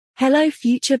Hello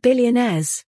future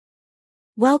billionaires.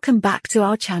 Welcome back to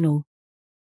our channel.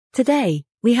 Today,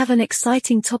 we have an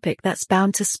exciting topic that's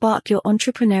bound to spark your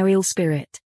entrepreneurial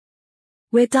spirit.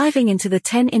 We're diving into the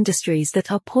 10 industries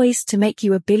that are poised to make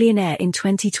you a billionaire in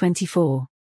 2024.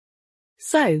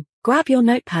 So, grab your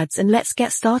notepads and let's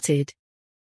get started.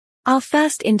 Our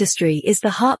first industry is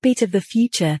the heartbeat of the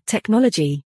future,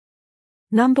 technology.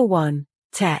 Number 1,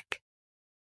 tech.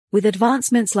 With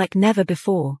advancements like never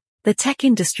before, the tech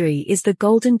industry is the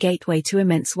golden gateway to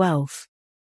immense wealth.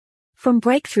 From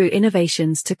breakthrough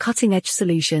innovations to cutting-edge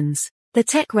solutions, the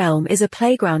tech realm is a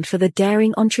playground for the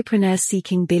daring entrepreneurs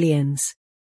seeking billions.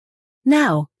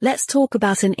 Now, let's talk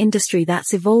about an industry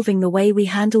that's evolving the way we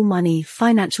handle money,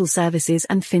 financial services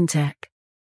and fintech.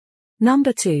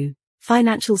 Number 2,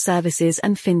 financial services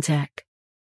and fintech.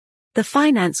 The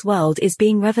finance world is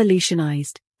being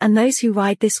revolutionized, and those who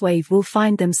ride this wave will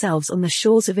find themselves on the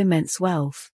shores of immense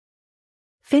wealth.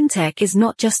 Fintech is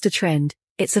not just a trend,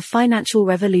 it's a financial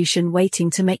revolution waiting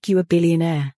to make you a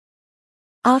billionaire.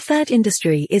 Our third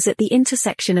industry is at the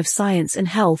intersection of science and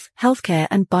health, healthcare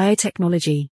and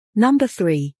biotechnology. Number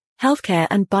 3, healthcare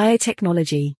and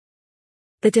biotechnology.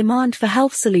 The demand for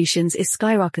health solutions is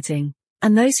skyrocketing,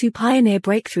 and those who pioneer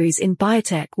breakthroughs in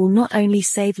biotech will not only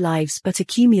save lives but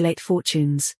accumulate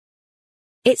fortunes.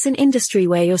 It's an industry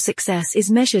where your success is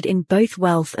measured in both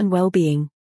wealth and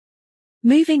well-being.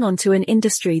 Moving on to an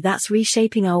industry that's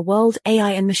reshaping our world,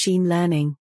 AI and machine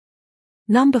learning.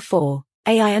 Number 4,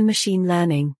 AI and machine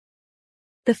learning.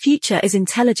 The future is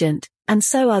intelligent, and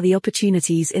so are the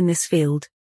opportunities in this field.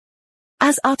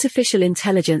 As artificial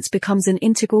intelligence becomes an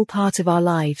integral part of our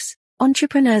lives,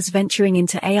 entrepreneurs venturing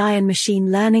into AI and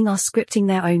machine learning are scripting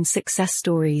their own success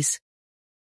stories.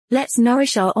 Let's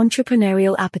nourish our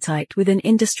entrepreneurial appetite with an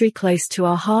industry close to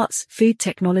our hearts, food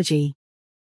technology.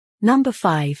 Number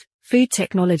 5, food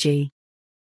technology.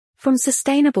 From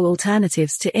sustainable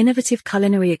alternatives to innovative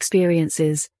culinary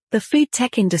experiences, the food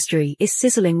tech industry is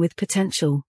sizzling with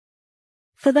potential.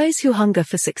 For those who hunger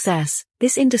for success,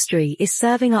 this industry is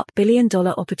serving up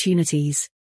billion-dollar opportunities.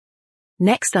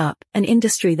 Next up, an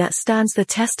industry that stands the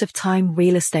test of time,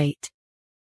 real estate.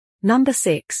 Number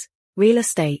 6, real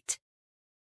estate.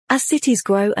 As cities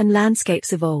grow and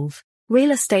landscapes evolve,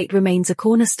 real estate remains a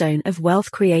cornerstone of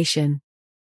wealth creation.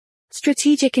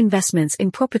 Strategic investments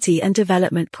in property and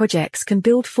development projects can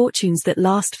build fortunes that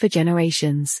last for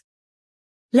generations.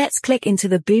 Let's click into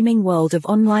the booming world of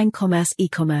online commerce,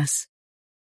 e-commerce.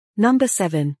 Number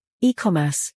 7,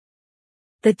 e-commerce.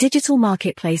 The digital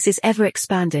marketplace is ever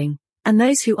expanding, and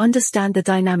those who understand the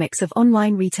dynamics of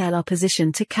online retail are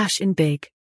positioned to cash in big.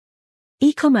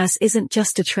 E-commerce isn't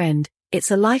just a trend, it's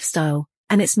a lifestyle,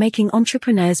 and it's making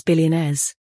entrepreneurs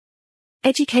billionaires.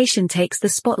 Education takes the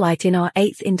spotlight in our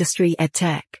 8th industry,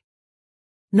 EdTech.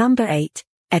 Number 8,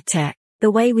 EdTech. The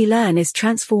way we learn is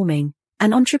transforming,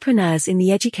 and entrepreneurs in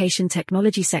the education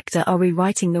technology sector are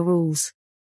rewriting the rules.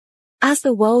 As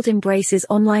the world embraces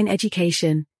online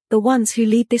education, the ones who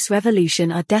lead this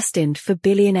revolution are destined for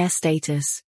billionaire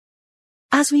status.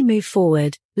 As we move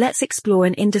forward, let's explore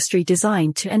an industry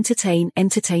designed to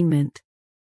entertainment.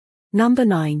 Number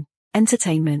 9,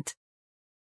 entertainment.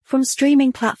 From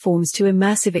streaming platforms to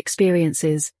immersive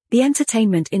experiences, the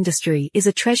entertainment industry is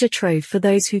a treasure trove for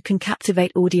those who can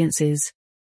captivate audiences.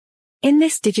 In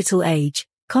this digital age,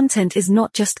 content is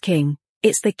not just king,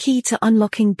 it's the key to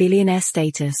unlocking billionaire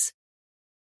status.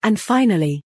 And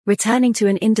finally, returning to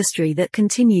an industry that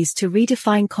continues to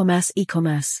redefine commerce,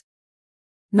 e-commerce.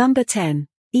 Number 10,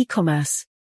 e-commerce.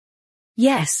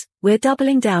 Yes, we're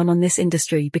doubling down on this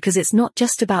industry because it's not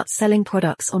just about selling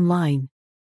products online.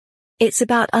 It's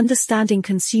about understanding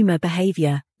consumer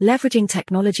behavior, leveraging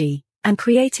technology, and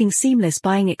creating seamless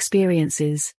buying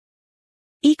experiences.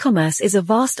 E-commerce is a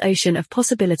vast ocean of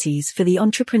possibilities for the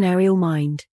entrepreneurial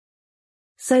mind.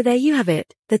 So there you have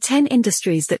it, the 10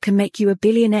 industries that can make you a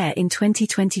billionaire in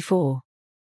 2024.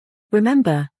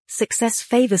 Remember, success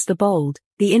favors the bold,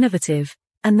 the innovative,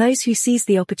 and those who seize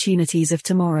the opportunities of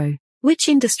tomorrow. Which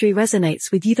industry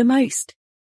resonates with you the most?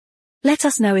 Let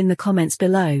us know in the comments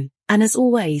below, and as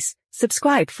always,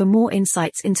 subscribe for more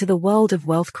insights into the world of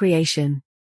wealth creation.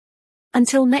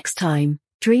 Until next time,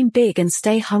 dream big and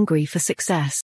stay hungry for success.